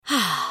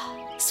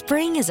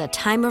Spring is a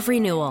time of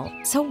renewal,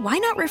 so why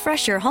not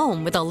refresh your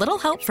home with a little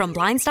help from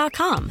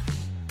Blinds.com?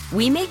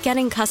 We make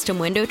getting custom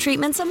window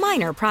treatments a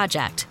minor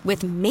project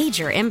with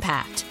major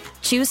impact.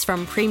 Choose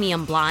from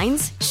premium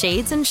blinds,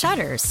 shades, and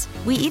shutters.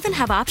 We even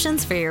have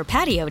options for your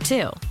patio,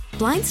 too.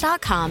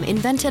 Blinds.com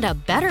invented a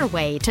better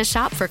way to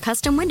shop for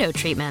custom window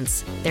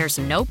treatments. There's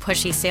no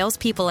pushy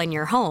salespeople in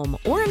your home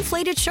or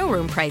inflated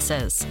showroom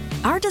prices.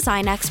 Our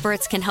design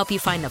experts can help you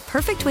find the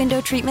perfect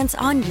window treatments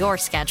on your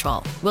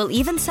schedule. We'll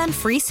even send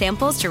free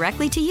samples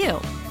directly to you.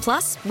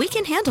 Plus, we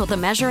can handle the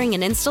measuring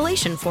and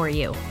installation for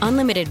you.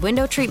 Unlimited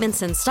window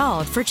treatments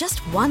installed for just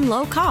one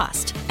low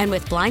cost. And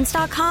with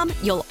Blinds.com,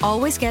 you'll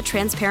always get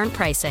transparent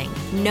pricing.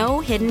 No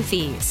hidden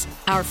fees.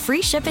 Our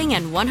free shipping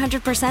and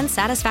 100%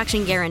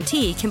 satisfaction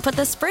guarantee can put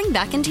the spring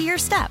back into your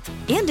step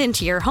and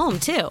into your home,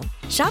 too.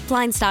 Shop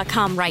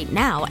Blinds.com right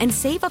now and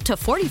save up to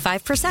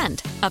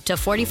 45%. Up to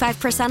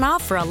 45%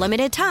 off for a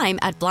limited time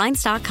at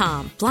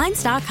Blinds.com.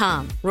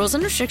 Blinds.com. Rules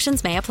and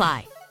restrictions may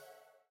apply.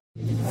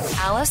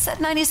 Alice at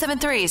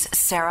 97.3's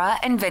Sarah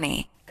and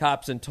Vinny.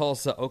 Cops in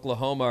Tulsa,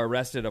 Oklahoma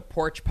arrested a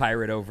porch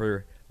pirate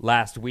over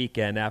last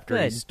weekend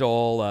after he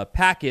stole a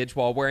package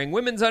while wearing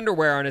women's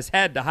underwear on his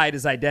head to hide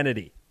his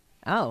identity.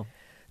 Oh.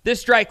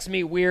 This strikes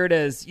me weird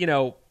as,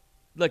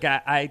 look,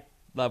 I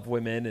love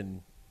women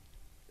and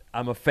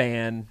I'm a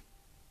fan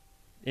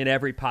in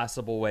every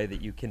possible way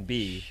that you can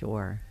be.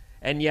 Sure.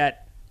 And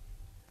yet,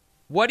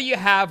 what do you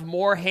have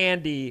more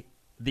handy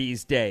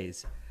these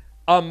days?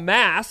 A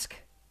mask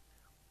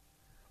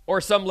or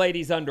some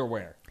lady's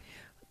underwear?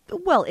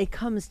 Well, it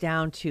comes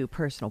down to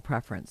personal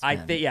preference. I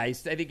think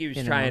he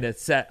was trying to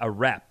set a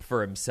rep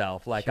for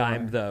himself. Like, sure.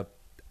 I'm the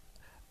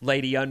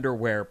lady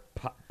underwear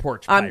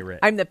porch pirate.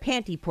 I'm the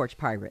panty porch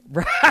pirate.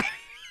 Right.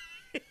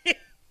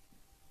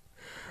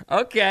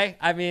 Okay.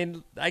 I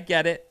mean, I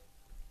get it.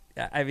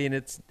 I mean,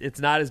 it's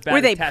not as bad.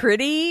 Were they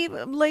pretty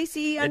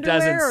lacy underwear? It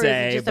doesn't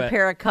say. Or is it just a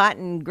pair of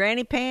cotton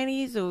granny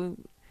panties?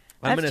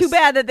 That's too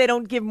bad that they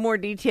don't give more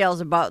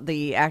details about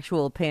the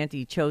actual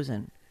panty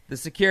chosen. The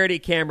security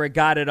camera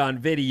got it on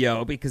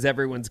video because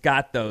everyone's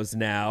got those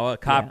now. A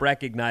cop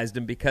recognized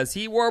him because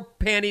he wore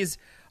panties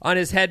on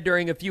his head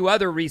during a few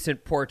other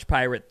recent porch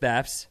pirate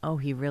thefts. Oh,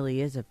 he really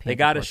is a panty. They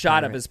got a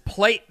shot of his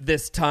plate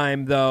this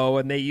time, though,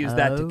 and they used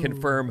that to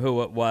confirm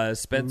who it was.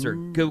 Spencer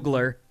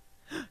Googler.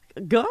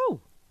 Googler.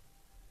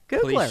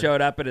 Police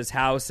showed up at his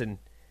house, and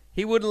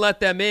he wouldn't let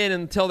them in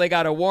until they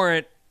got a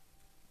warrant.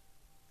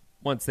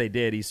 Once they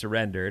did, he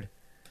surrendered.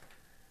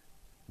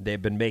 They've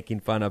been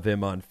making fun of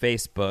him on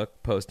Facebook,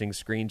 posting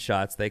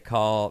screenshots. They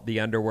call the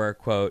underwear,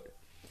 quote,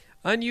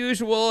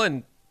 unusual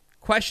and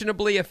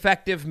questionably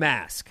effective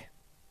mask.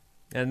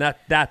 And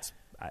that's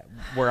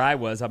where I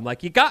was. I'm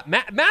like, you got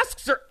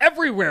masks are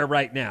everywhere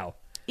right now.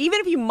 Even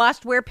if you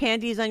must wear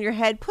panties on your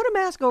head, put a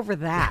mask over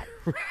that.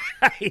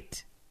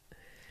 Right.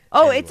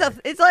 Oh, anyway.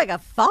 It's like a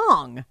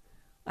thong.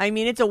 I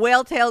mean, it's a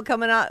whale tail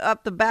coming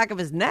up the back of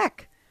his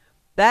neck.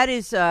 That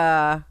is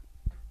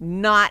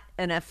not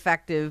an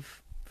effective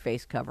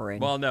face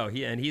covering. Well, no,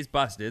 he's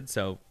busted,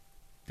 so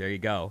there you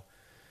go.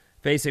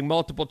 Facing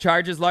multiple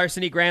charges,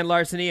 larceny, grand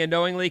larceny, and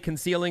knowingly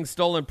concealing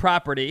stolen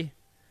property.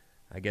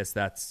 I guess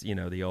that's,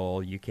 the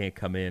old, you can't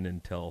come in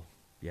until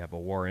you have a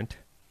warrant.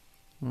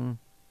 And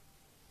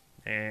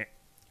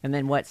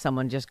then what,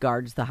 someone just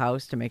guards the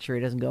house to make sure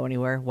he doesn't go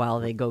anywhere while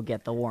they go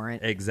get the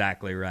warrant?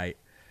 Exactly right.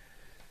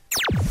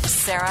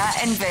 Sarah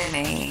and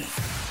Vinny.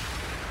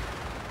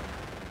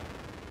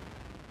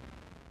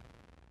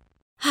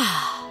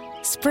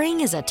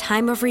 Spring is a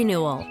time of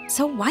renewal,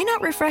 so why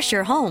not refresh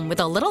your home with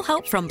a little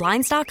help from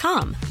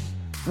Blinds.com?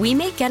 We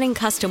make getting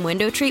custom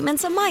window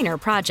treatments a minor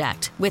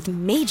project with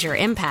major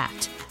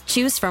impact.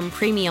 Choose from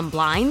premium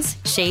blinds,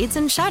 shades,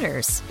 and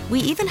shutters. We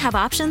even have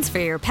options for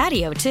your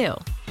patio, too.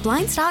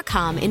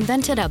 Blinds.com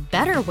invented a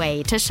better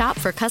way to shop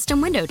for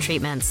custom window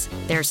treatments.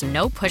 There's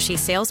no pushy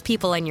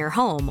salespeople in your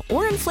home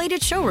or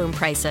inflated showroom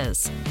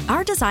prices.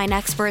 Our design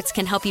experts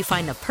can help you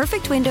find the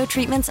perfect window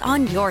treatments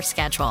on your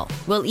schedule.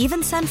 We'll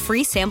even send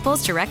free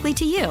samples directly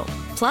to you.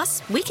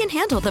 Plus, we can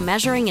handle the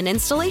measuring and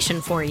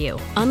installation for you.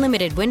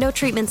 Unlimited window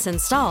treatments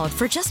installed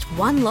for just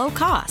one low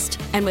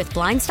cost. And with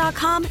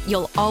Blinds.com,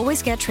 you'll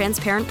always get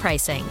transparent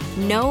pricing.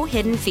 No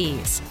hidden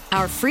fees.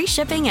 Our free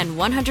shipping and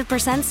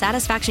 100%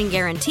 satisfaction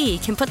guarantee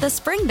can put the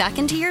spring back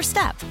into your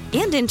step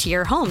and into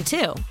your home,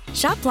 too.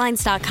 Shop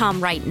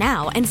Blinds.com right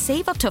now and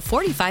save up to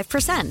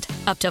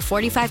 45%. Up to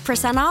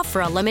 45% off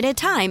for a limited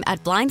time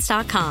at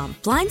Blinds.com.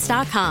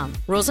 Blinds.com.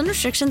 Rules and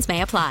restrictions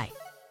may apply.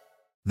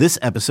 This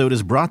episode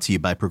is brought to you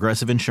by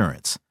Progressive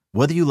Insurance.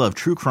 Whether you love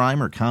true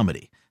crime or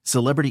comedy,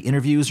 celebrity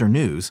interviews or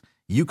news,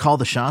 you call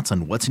the shots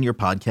on what's in your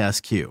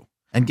podcast queue.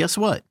 And guess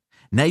what?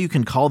 Now you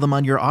can call them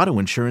on your auto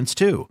insurance,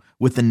 too,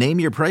 with the Name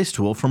Your Price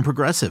tool from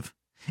Progressive.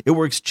 It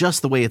works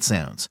just the way it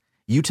sounds.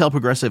 You tell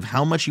Progressive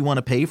how much you want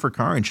to pay for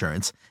car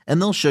insurance, and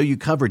they'll show you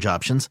coverage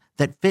options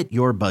that fit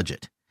your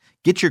budget.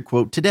 Get your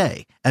quote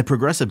today at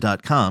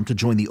Progressive.com to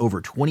join the over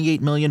 28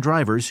 million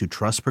drivers who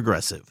trust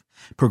Progressive.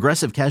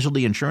 Progressive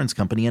Casualty Insurance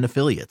Company and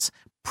Affiliates.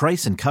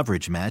 Price and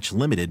coverage match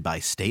limited by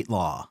state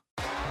law.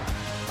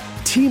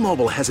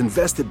 T-Mobile has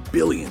invested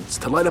billions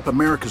to light up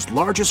America's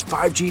largest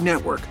 5G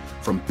network,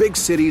 from big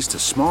cities to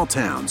small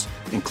towns,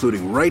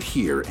 including right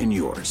here in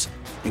yours.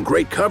 And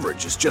great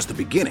coverage is just the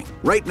beginning.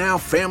 Right now,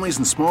 families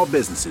and small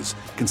businesses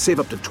can save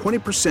up to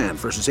 20%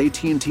 versus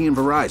AT&T and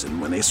Verizon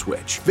when they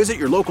switch. Visit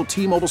your local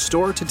T-Mobile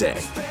store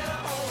today.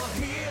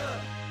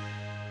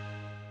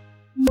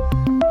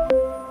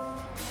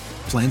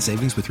 Plan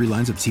savings with 3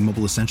 lines of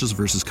T-Mobile Essentials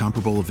versus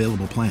comparable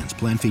available plans.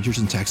 Plan features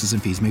and taxes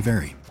and fees may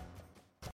vary.